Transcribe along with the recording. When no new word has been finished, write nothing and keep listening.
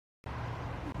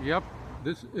Yep,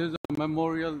 this is a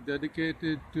memorial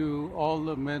dedicated to all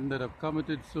the men that have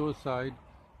committed suicide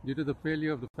due to the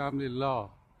failure of the family law,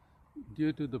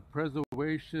 due to the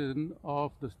preservation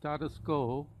of the status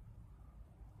quo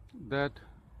that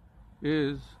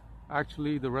is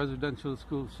actually the residential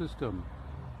school system.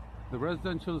 The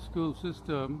residential school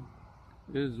system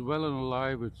is well and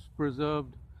alive. It's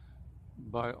preserved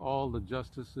by all the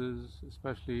justices,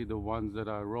 especially the ones that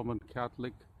are Roman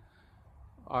Catholic,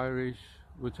 Irish,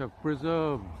 which have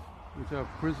preserved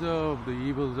the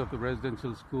evils of the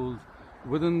residential schools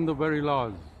within the very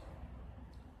laws.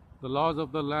 The laws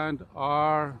of the land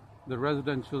are the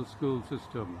residential school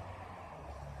system.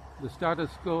 The status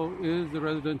quo is the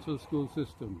residential school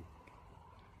system.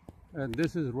 And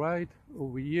this is right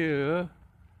over here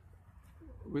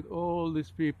with all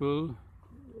these people.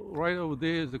 Right over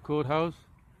there is the courthouse.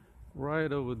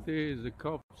 Right over there is the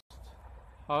cop's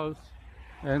house.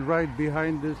 And right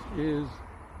behind this is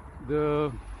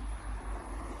the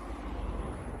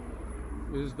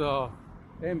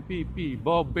MPP,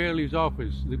 Bob Bailey's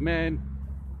office. The man,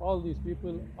 all these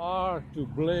people are to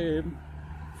blame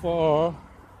for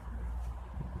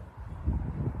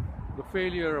the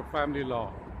failure of family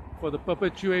law, for the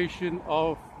perpetuation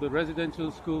of the residential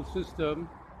school system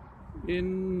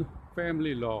in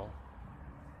family law.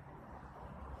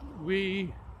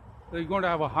 We are going to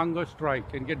have a hunger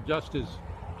strike and get justice.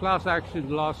 Class action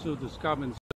lawsuit is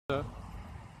coming, sir.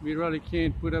 We really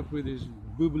can't put up with this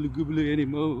boobly-goobly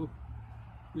anymore.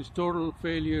 This total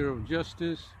failure of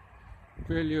justice,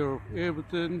 failure of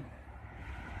everything,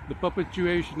 the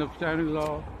perpetuation of family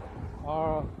law.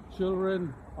 Our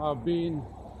children are being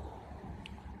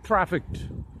trafficked.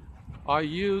 Our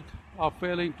youth are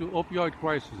failing to opioid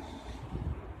crisis.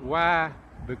 Why?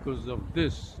 Because of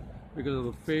this. Because of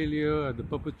the failure and the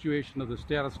perpetuation of the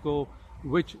status quo,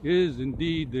 which is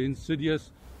indeed the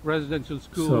insidious residential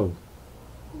school So,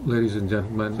 ladies and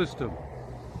gentlemen, system.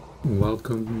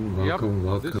 welcome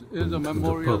This is a to the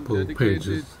memorial Purple dedicated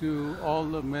Pages to all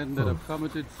the men that have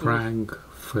committed suicide. frank,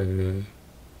 fair,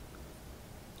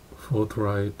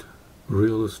 forthright,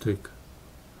 realistic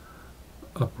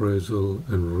appraisal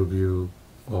and review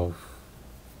of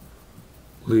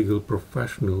legal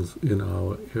professionals in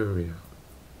our area.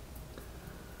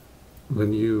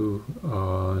 When you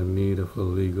are in need of a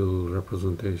legal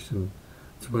representation,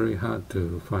 it's very hard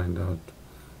to find out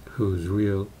who is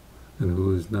real and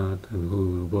who is not, and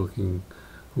who is working,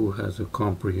 who has a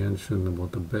comprehension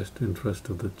about the best interest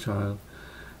of the child,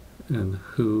 and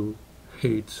who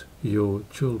hates your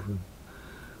children.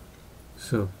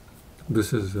 So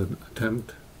this is an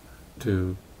attempt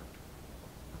to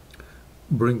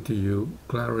bring to you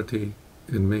clarity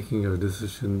in making your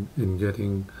decision, in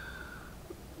getting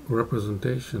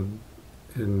representation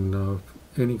in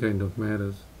any kind of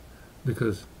matters,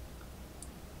 because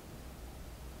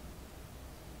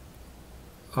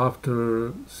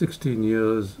after 16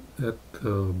 years at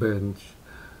the bench,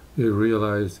 you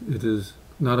realize it is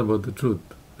not about the truth.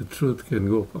 The truth can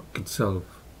go fuck itself.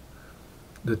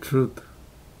 The truth,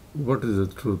 what is the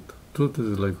truth? Truth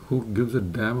is like, who gives a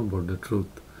damn about the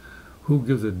truth? Who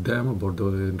gives a damn about the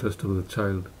interest of the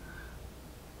child?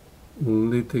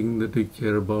 Only thing that we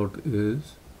care about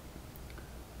is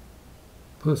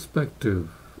perspective,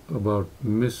 about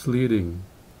misleading,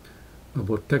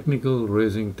 about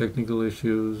raising technical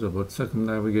issues, about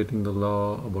circumnavigating the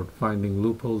law, about finding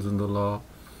loopholes in the law.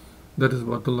 That is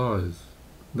what the law is.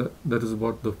 That is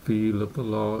what the feel of the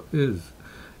law is.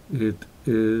 It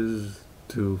is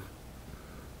to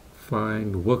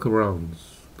find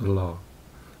workarounds the law,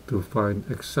 to find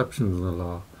exceptions in the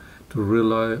law, to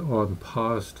rely on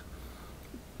past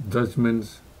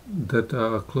judgments that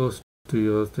are close to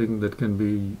your thing, that can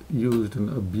be used and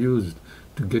abused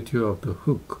to get you off the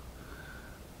hook.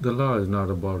 The law is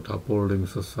not about upholding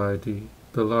society.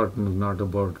 The law is not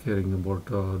about caring about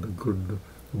the good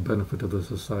benefit of the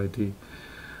society.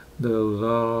 The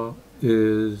law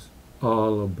is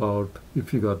all about,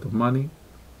 if you got the money,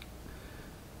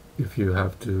 if you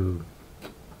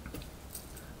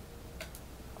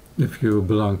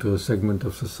belong to a segment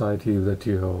of society that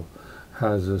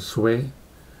has a sway.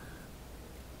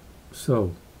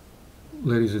 So,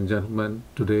 ladies and gentlemen,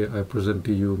 today I present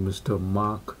to you Mr.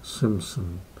 Mark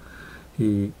Simpson.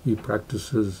 He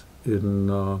practices in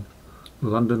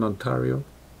London, Ontario,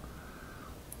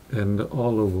 and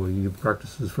all over. He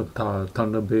practices from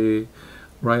Thunder Bay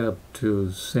right up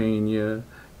to Senior.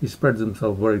 He spreads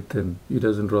himself very thin. He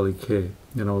doesn't really care.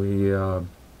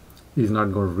 He's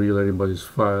not going to reel anybody's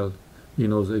file. He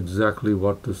knows exactly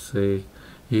what to say.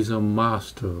 He's a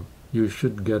master. You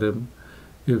should get him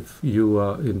if you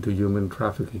are into human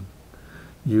trafficking.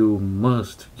 You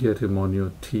must get him on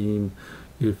your team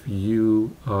if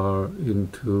you are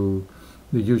into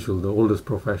the oldest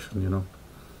profession,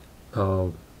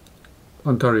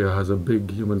 Ontario has a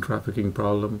big human trafficking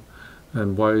problem.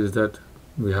 And why is that?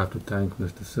 We have to thank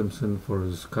Mr. Simpson for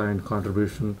his kind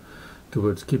contribution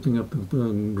towards keeping up the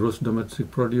gross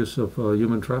domestic produce of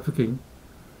human trafficking.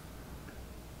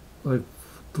 Like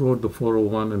throughout the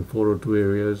 401 and 402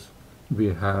 areas,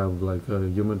 we have like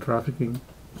human trafficking.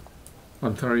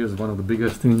 Ontario is one of the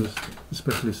biggest things,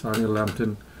 especially Sarnia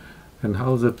Lambton. And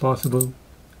how is it possible?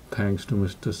 Thanks to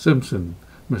Mr. Simpson.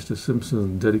 Mr.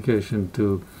 Simpson's dedication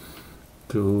to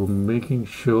making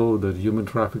sure that human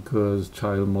traffickers,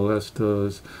 child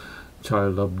molesters,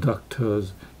 child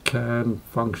abductors can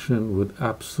function with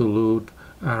absolute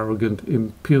arrogant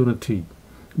impunity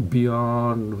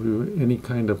beyond any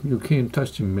kind of, you can't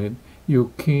touch him, man.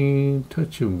 You can't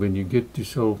touch him when you get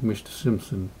yourself Mr.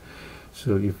 Simpson.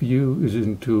 So if you is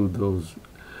into those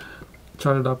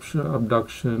child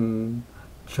abduction,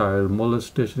 child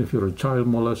molestation, if you're a child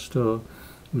molester,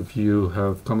 if you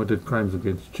have committed crimes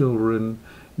against children,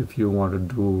 if you want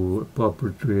to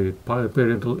perpetrate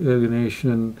parental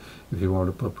alienation, if you want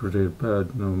to perpetrate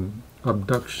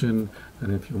abduction,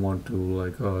 and if you want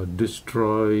to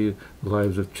destroy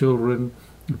lives of children,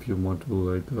 if you want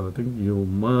to you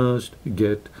must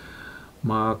get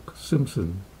Mark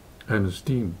Simpson and his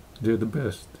team. They're the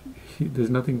best. There's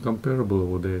nothing comparable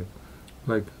over there.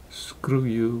 Like, screw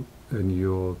you and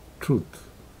your truth.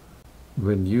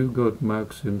 When you got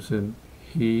Mark Simpson,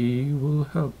 he will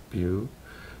help you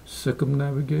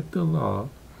circumnavigate the law.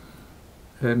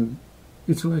 And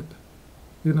it's like,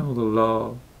 the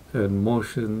law and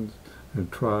motions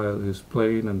and trial is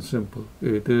plain and simple.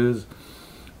 It is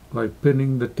like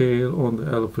pinning the tail on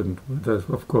the elephant. That's,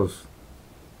 of course,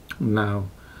 now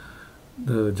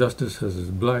the justice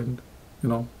is blind,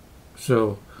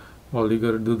 so all you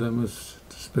got to do them is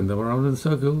spin them around in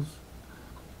circles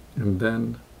and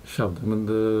then shove them in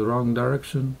the wrong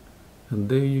direction, and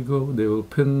there you go. They will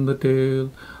pin the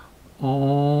tail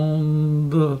on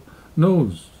the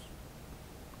nose.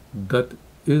 That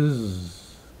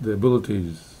is the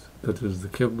abilities, that is the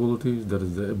capabilities, that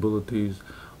is the abilities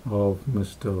of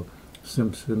Mr.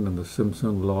 Simpson and the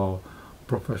Simpson Law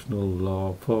professional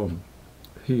law firm.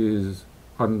 He is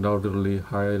undoubtedly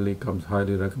comes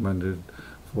highly recommended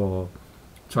for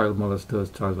child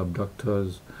molesters, child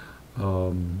abductors,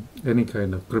 any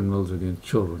kind of criminals against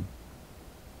children.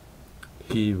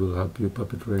 He will help you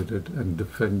perpetrate it and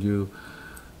defend you,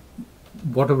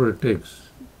 whatever it takes.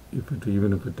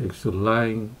 Even if it takes you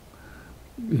lying,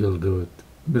 he'll do it.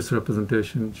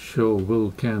 Misrepresentation, sure,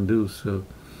 will, can do so.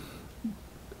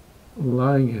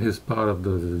 Lying is part of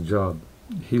the job.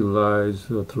 He lies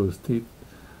through his teeth.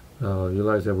 He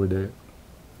lies every day.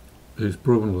 He's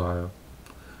proven liar,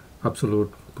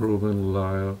 absolute proven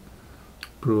liar,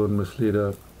 proven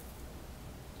misleader.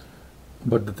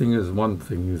 But the thing is, one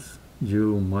thing is,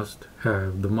 you must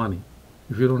have the money.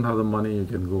 If you don't have the money, you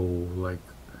can go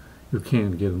you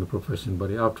can't get in the profession.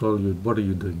 But after all, what are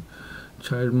you doing?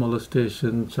 Child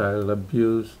molestation, child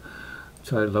abuse,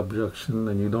 child abduction,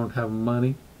 and you don't have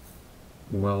money?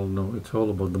 Well, no, it's all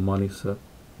about the money, sir.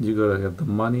 You gotta have the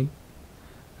money,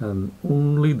 and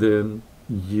only then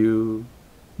you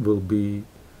will be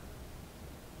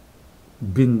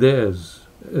bindares,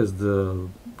 as the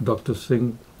Dr.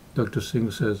 Singh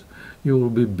says. You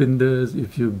will be bindares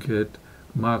if you get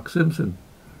Mark Simpson.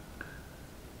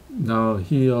 Now,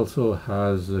 he also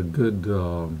has a good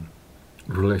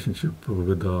relationship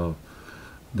with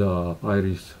the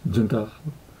Irish junta,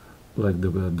 like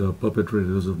the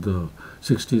perpetrators of the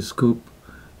 60s scoop.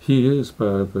 He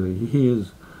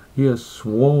has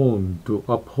sworn to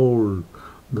uphold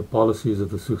the policies of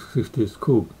the 60s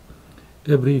scoop.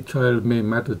 Every child may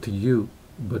matter to you,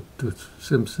 but to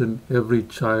Simpson, every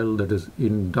child that is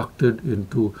inducted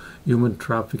into human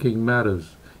trafficking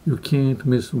matters. You can't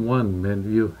miss one,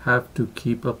 man. You have to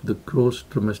keep up the gross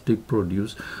domestic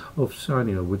produce of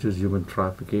Sarnia, which is human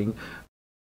trafficking.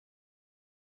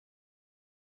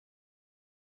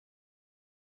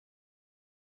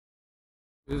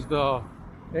 Is the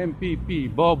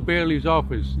MPP, Bob Bailey's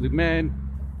office. The man,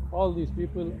 all these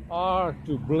people are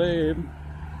to blame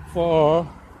for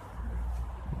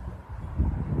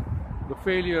the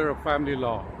failure of family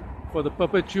law, for the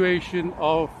perpetuation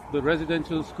of the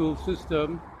residential school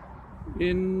system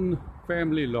in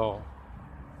family law.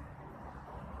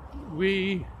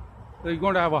 We are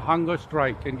going to have a hunger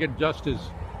strike and get justice.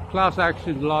 Class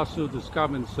action lawsuit is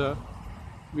coming, sir.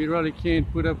 We really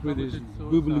can't put up with this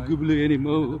goobly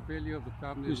anymore.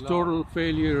 This total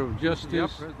failure of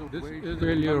justice, this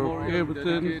failure of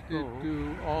everything,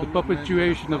 the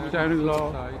perpetuation of standing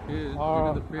law.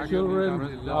 Our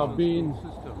children are being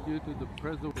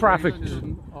trafficked.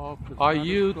 Our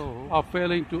youth are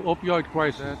failing to opioid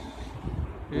crisis.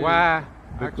 Why?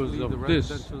 Because of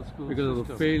this, because of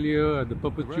the failure and the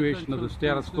perpetuation of the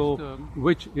status quo,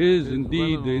 which is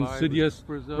indeed the insidious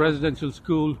residential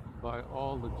school by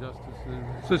all the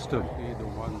justices system, the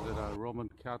ones that are Roman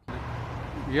Catholic.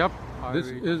 Yep, this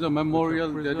is a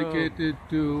memorial dedicated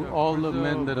to all the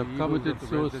men that have committed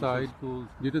suicide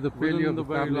due to the failure of the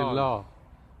family law,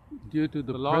 due to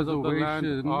the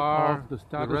preservation of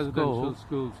the residential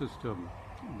school system.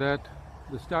 That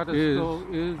the status quo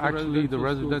is actually the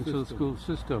residential school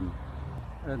system.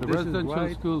 And the residential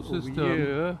school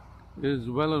system is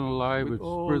well and alive. It's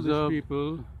preserved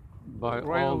people by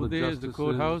all the justices,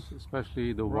 courthouse,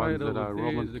 especially the ones that are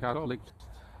Roman Catholic,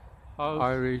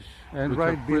 Irish, and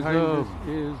right behind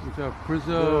this which have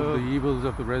preserved the evils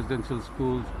of the residential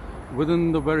schools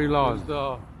within the very laws.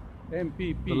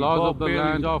 MPP, the laws of the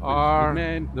land are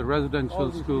the residential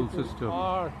school system.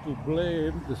 Are to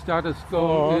blame. The status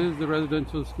quo is the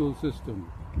residential school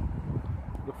system.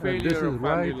 The failure of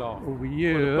family law over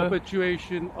here, the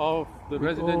perpetuation of the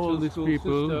residential school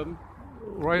system.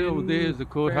 Right over there is the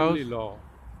courthouse. Law.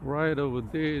 Right over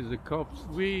there is the cops.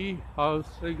 House.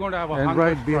 They're going to have a and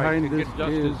right behind this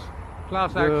is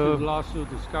class action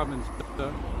lawsuit is coming.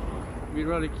 We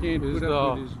really can't put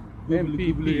up with this.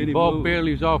 MPP, Bob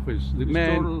Bailey's office. The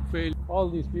man, all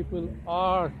these people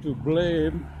are to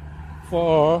blame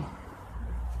for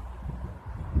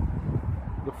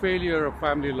the failure of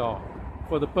family law,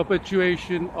 for the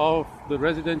perpetuation of the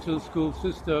residential school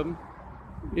system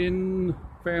in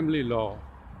family law.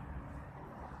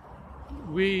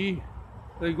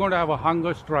 They're going to have a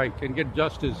hunger strike and get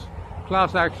justice.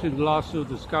 Class action lawsuit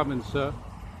is coming, sir.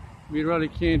 We really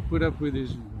can't put up with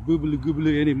this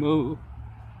goobly anymore.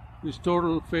 This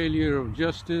total failure of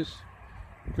justice,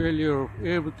 failure of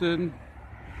everything,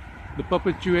 the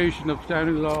perpetuation of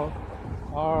standing law.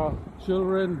 Our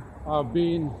children are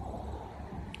being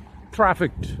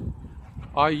trafficked.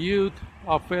 Our youth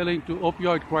are failing to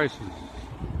opioid crisis.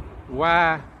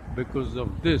 Why? Because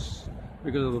of this,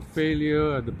 because of the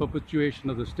failure and the perpetuation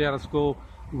of the status quo,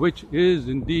 which is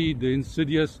indeed the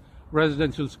insidious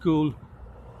residential school.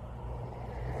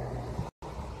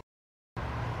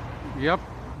 Yep.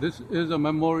 This is a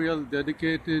memorial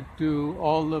dedicated to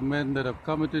all the men that have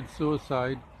committed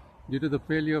suicide due to the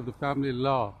failure of the family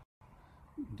law,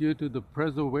 due to the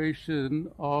preservation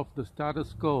of the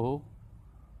status quo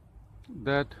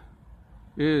that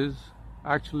is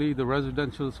actually the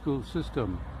residential school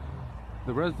system.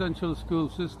 The residential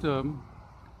school system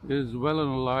is well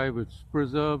and alive. It's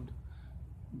preserved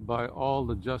by all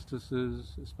the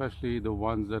justices, especially the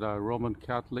ones that are Roman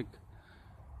Catholic,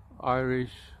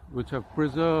 Irish, which have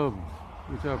preserved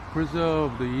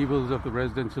the evils of the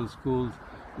residential schools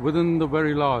within the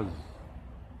very laws.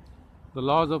 The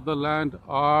laws of the land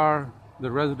are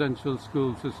the residential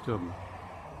school system.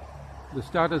 The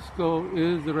status quo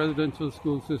is the residential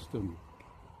school system.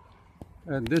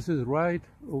 And this is right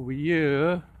over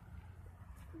here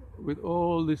with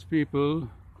all these people.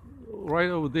 Right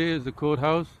over there is the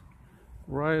courthouse.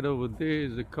 Right over there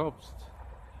is the cops'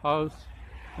 house.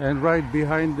 And right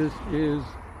behind this is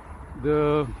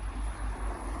the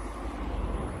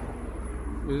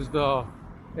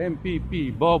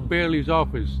MPP, Bob Bailey's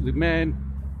office. The man,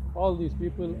 all these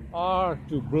people are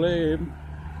to blame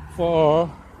for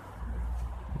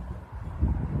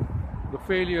the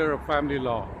failure of family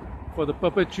law, for the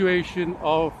perpetuation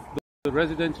of the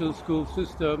residential school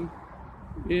system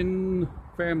in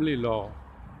family law.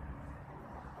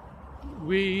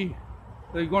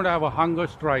 They're going to have a hunger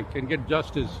strike and get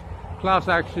justice. Class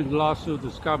action lawsuit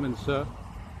is coming, sir.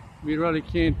 We really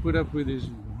can't put up with this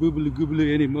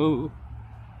goobly anymore.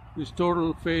 This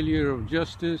total failure of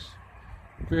justice,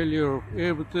 failure of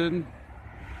everything,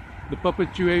 the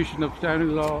perpetuation of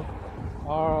standing law.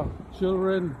 Our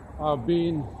children are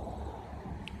being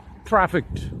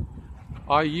trafficked.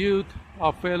 Our youth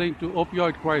are failing to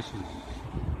opioid crisis.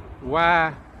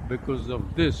 Why? Because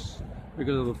of this,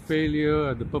 because of the failure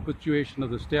and the perpetuation of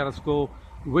the status quo,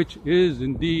 which is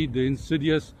indeed the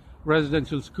insidious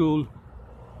residential school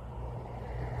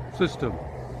system.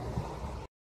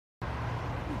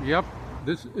 Yep,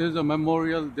 this is a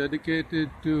memorial dedicated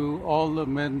to all the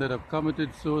men that have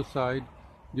committed suicide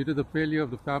due to the failure of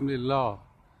the family law,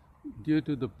 due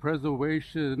to the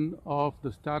preservation of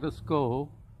the status quo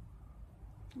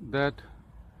that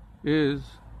is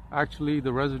actually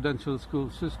the residential school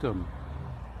system.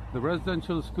 The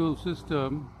residential school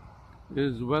system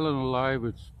is well and alive.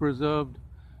 It's preserved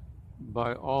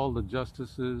by all the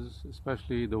justices,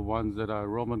 especially the ones that are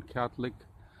Roman Catholic,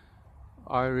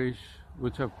 Irish,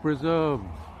 which have preserved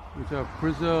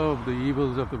the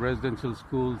evils of the residential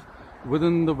schools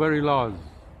within the very laws.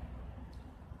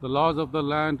 The laws of the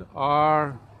land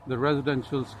are the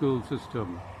residential school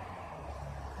system.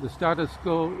 The status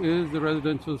quo is the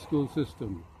residential school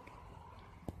system.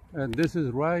 And this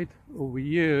is right over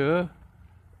here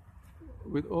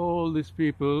with all these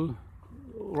people.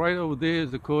 Right over there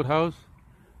is the courthouse.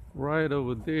 Right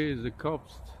over there is the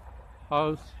cop's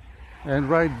house. And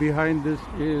right behind this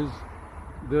is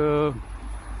the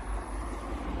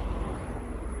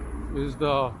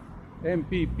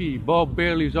MPP, Bob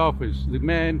Bailey's office. The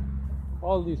man,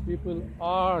 all these people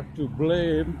are to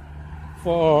blame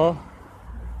for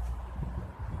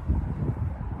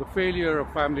the failure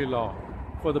of family law,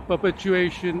 for the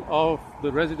perpetuation of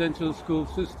the residential school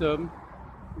system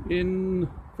in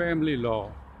family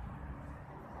law.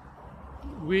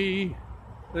 We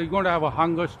are going to have a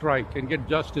hunger strike and get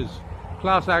justice.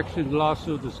 Class action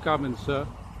lawsuit is coming, sir.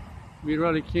 We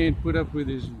really can't put up with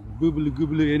this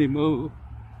boobly-goobly anymore.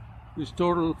 This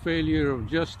total failure of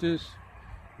justice,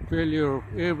 failure of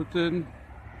everything,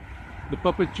 the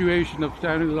perpetuation of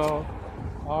family law.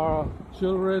 Our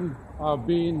children are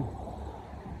being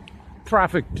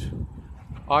trafficked.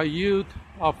 Our youth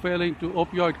are falling to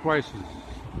opioid crisis.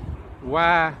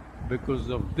 Why? Because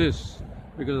of this,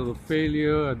 because of the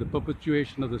failure and the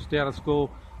perpetuation of the status quo,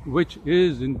 which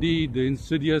is indeed the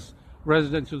insidious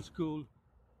residential school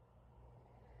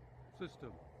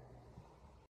system.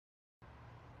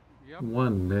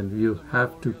 One, then you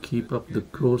have to keep up the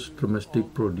gross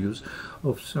domestic produce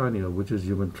of Sanya, which is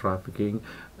human trafficking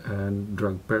and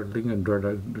drug peddling and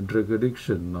drug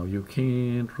addiction. Now you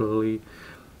can't really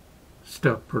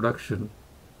stop production.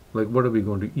 Like, what are we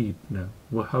going to eat now?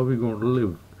 How are we going to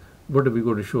live? What are we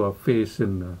going to show our face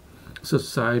in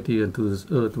society and to this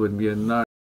earth when we are not?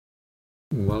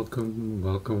 Welcome,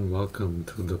 welcome, welcome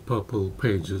to the purple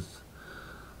pages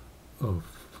of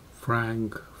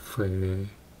frank, fair,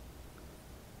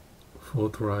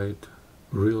 forthright,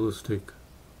 realistic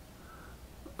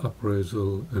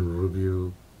appraisal and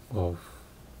review of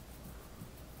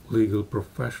legal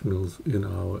professionals in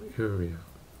our area.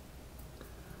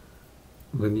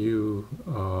 When you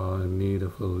are in need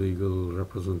of a legal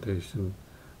representation,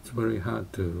 it's very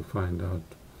hard to find out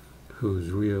who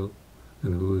is real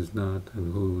and who is not,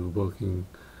 and who is working,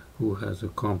 who has a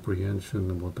comprehension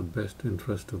about the best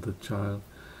interest of the child,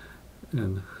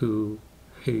 and who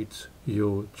hates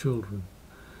your children.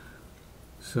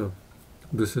 So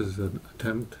this is an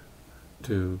attempt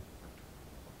to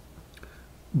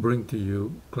bring to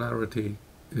you clarity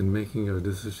in making a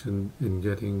decision, in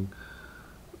getting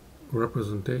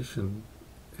representation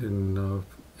in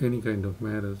any kind of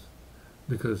matters,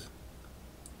 because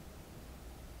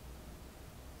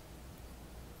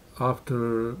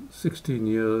after 16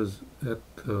 years at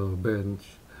the bench,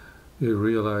 you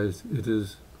realize it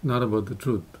is not about the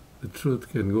truth. The truth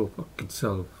can go fuck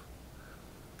itself.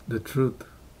 The truth,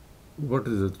 what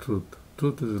is the truth?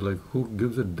 Truth is like, who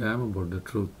gives a damn about the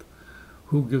truth?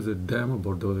 Who gives a damn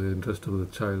about the interest of the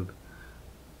child?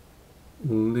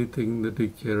 Only thing that we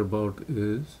care about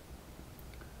is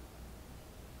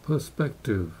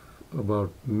perspective,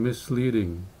 about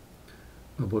misleading,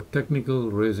 about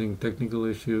raising technical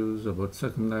issues, about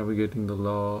circumnavigating the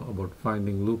law, about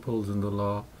finding loopholes in the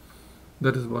law.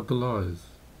 That is what the law is.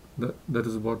 That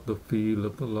is what the feel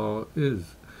of the law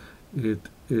is. It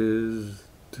is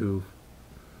to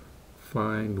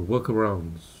find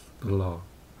workarounds the law,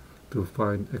 to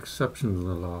find exceptions in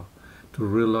the law, to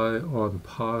rely on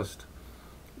past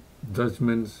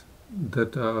judgments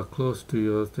that are close to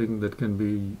your thing, that can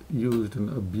be used and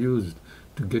abused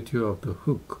to get you off the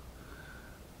hook.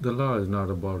 The law is not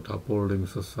about upholding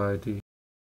society.